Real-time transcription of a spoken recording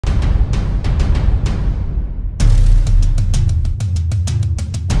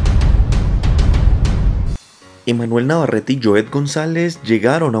Emmanuel Navarrete y Joet González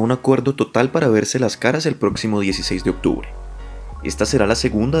llegaron a un acuerdo total para verse las caras el próximo 16 de octubre. Esta será la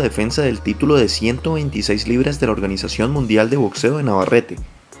segunda defensa del título de 126 libras de la Organización Mundial de Boxeo de Navarrete,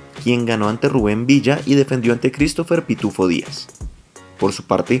 quien ganó ante Rubén Villa y defendió ante Christopher Pitufo Díaz. Por su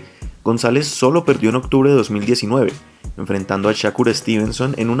parte, González solo perdió en octubre de 2019, enfrentando a Shakur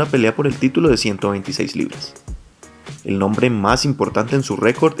Stevenson en una pelea por el título de 126 libras. El nombre más importante en su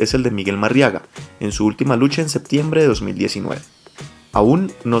récord es el de Miguel Marriaga, en su última lucha en septiembre de 2019.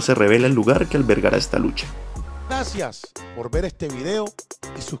 Aún no se revela el lugar que albergará esta lucha. Gracias por ver este video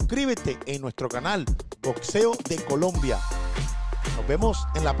y suscríbete en nuestro canal Boxeo de Colombia. Nos vemos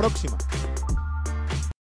en la próxima.